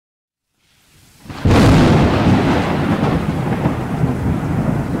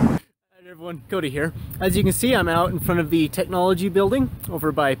everyone, Cody here. As you can see, I'm out in front of the technology building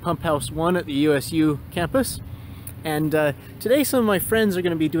over by Pump House 1 at the USU campus. And today some of my friends are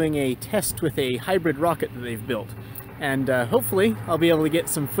going to be doing a test with a hybrid rocket that they've built. And hopefully I'll be able to get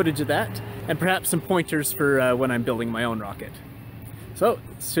some footage of that and perhaps some pointers for when I'm building my own rocket. So,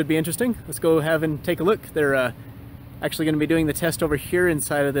 this should be interesting. Let's go have and take a look. They're actually going to be doing the test over here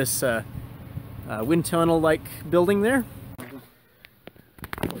inside of this wind tunnel-like building there.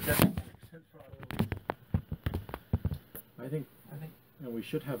 I think you know, we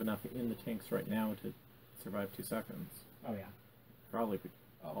should have enough in the tanks right now to survive 2 seconds. Oh yeah, probably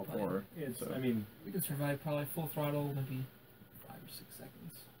all 4. So. I mean, we could survive probably full throttle, maybe 5 or 6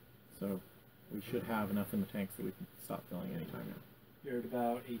 seconds. So we should have enough in the tanks that we can stop filling anytime now. You're at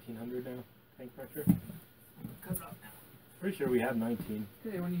about 1800 now, tank pressure. Cut it off now. Pretty sure we have 19.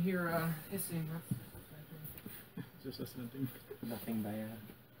 Okay, when you hear hissing, Just listening. Nothing bad.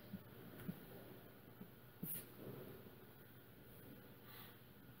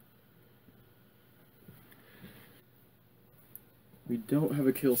 We don't have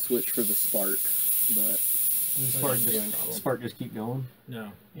a kill switch for the spark, but Spark just keep going.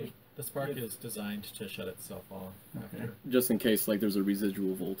 No, the spark is designed to shut itself off. okay. Just in case like there's a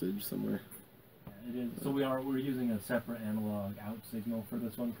residual voltage somewhere. Yeah, it is. So we're using a separate analog out signal for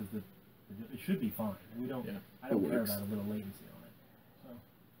this one because it should be fine. We don't. Yeah, I don't care about a little latency on it.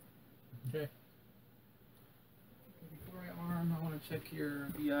 So. Okay. before I arm, I want to check your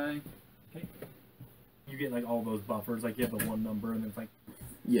VI. Okay. You get like all those buffers, like you have the one number and it's like.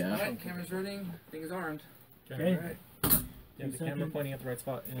 Yeah. Alright, camera's running, thing is armed. Okay. Alright. You have the camera pointing at the right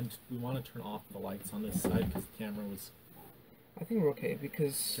spot, and we want to turn off the lights on this side because the camera was... I think we're okay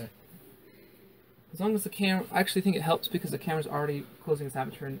because as long as the camera, I actually think it helps because the camera's already closing its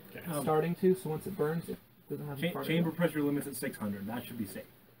aperture and starting to, so once it burns, it doesn't have a chamber pressure limits at 600. That should be safe,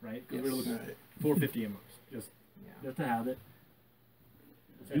 right? Because we're looking at 450 mRs. Just to have it.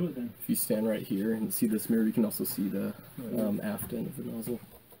 Let's do it then. If you stand right here and see this mirror, you can also see the aft end of the nozzle.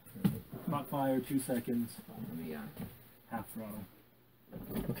 Hot fire, 2 seconds. Yeah. Half throttle.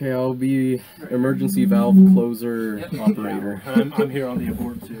 Okay, I'll be emergency valve closer operator. And I'm here on the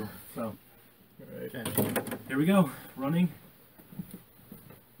abort too. So, here we go. Running.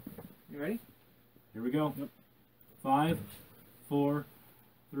 You ready? Here we go. Yep. 5, 4,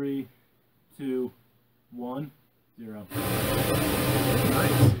 3, 2, 1, 0.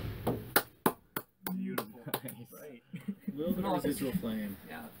 Nice. Beautiful. Nice. Right. A little bit of residual flame.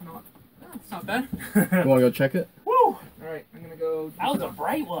 Yeah, it's not bad. You want to go check it? Woo! Alright, I'm gonna go That was a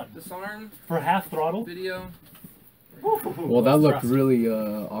bright one. disarm, For half throttle. video. Well, that looked really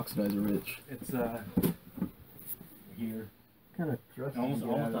oxidizer rich. It's here. Kind of thrust. Almost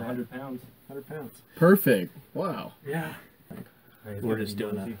 100 pounds. 100 pounds. Perfect. Wow. Yeah. We're just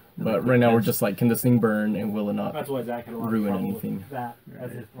doing that. But right now we're just like, can this thing burn and will it not That's why Zach had a lot of ruin trouble anything? with that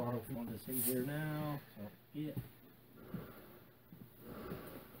as his throttle on this thing here now. So, yeah.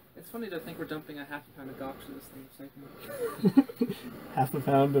 It's funny to think we're dumping a half a pound of oxygen this thing a second. Half a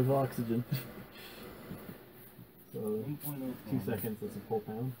pound of oxygen. So 1.0. 2 seconds, that's a full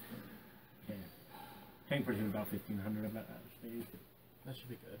pound. Yeah. Tank pressure about 1500 about that stage. That should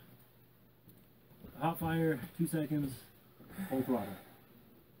be good. Hot fire, 2 seconds, full throttle.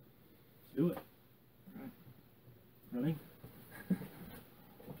 Let's do it. Running.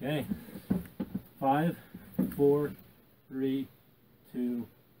 Okay. 5, 4, 3, 2,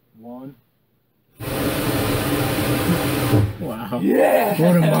 1. Wow. Yeah!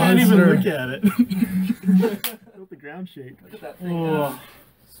 What a monster. Can't even look at it. Felt the ground shake. Look at that thing. Oh.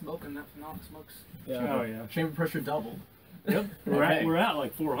 Smoking, that phenolic smokes. Yeah. Oh yeah. Chamber pressure doubled. Yep. We're at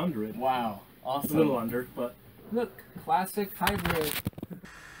like 400. Wow. Awesome. A little under, but Look, classic hybrid.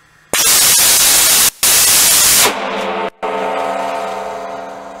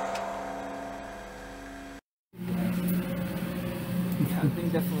 Yeah, I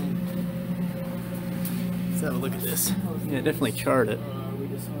think definitely. Let's have a look at this. Yeah, definitely charred it.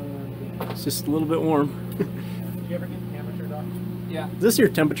 It's just a little bit warm. did you ever get the camera turned off? Yeah. Is this your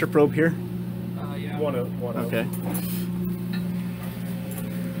temperature probe here? Yeah. One. Okay.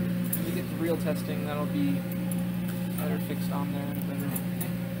 When we get the real testing, that'll be better fixed on there and better.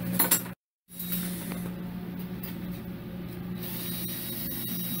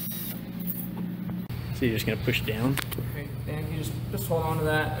 So you're just gonna push down? Okay, and you just hold on to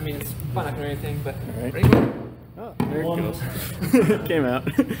that. I mean, it's not gonna do anything, but Alright. ready? Oh, there it goes. It came out.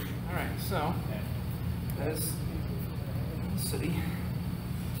 Alright, so that is the city.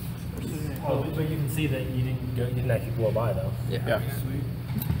 Oh, but you can see that you didn't actually blow by though. Yeah.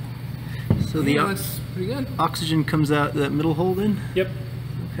 So the looks pretty good. oxygen comes out that middle hole then? Yep.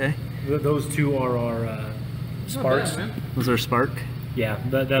 Okay. Those two are our sparks. Those are spark. Yeah,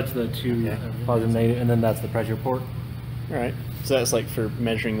 that's the two positive and negative, and then that's the pressure port. All right. So that's like for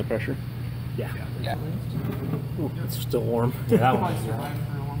measuring the pressure. Yeah. Ooh, it's still warm. Yeah, that one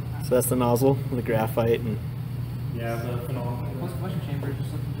is. So that's the nozzle, the graphite, and Yeah, the phenol. Combustion chamber is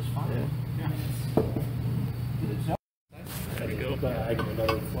just looking just fine. There we go. I can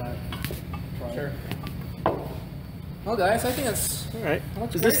another flat. Sure. Well, guys, I think that's all right.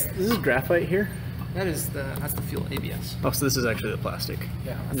 looks Is this graphite here? that's the fuel ABS. Oh, so this is actually the plastic.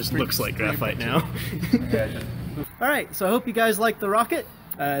 Yeah, It just looks like graphite now. Yeah, All right, so I hope you guys like the rocket.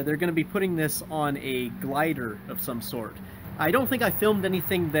 They're going to be putting this on a glider of some sort. I don't think I filmed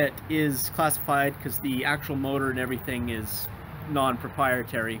anything that is classified because the actual motor and everything is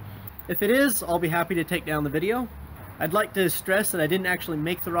non-proprietary. If it is, I'll be happy to take down the video. I'd like to stress that I didn't actually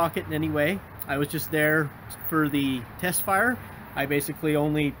make the rocket in any way. I was just there for the test fire. I basically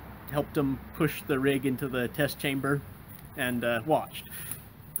only helped them push the rig into the test chamber and watched.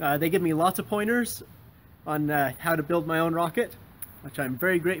 They give me lots of pointers on how to build my own rocket, which I'm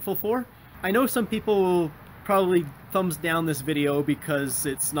very grateful for. I know some people will probably thumbs down this video because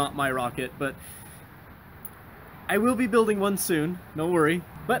it's not my rocket, but I will be building one soon, no worry.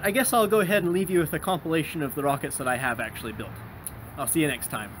 But I guess I'll go ahead and leave you with a compilation of the rockets that I have actually built. I'll see you next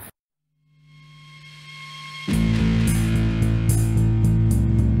time.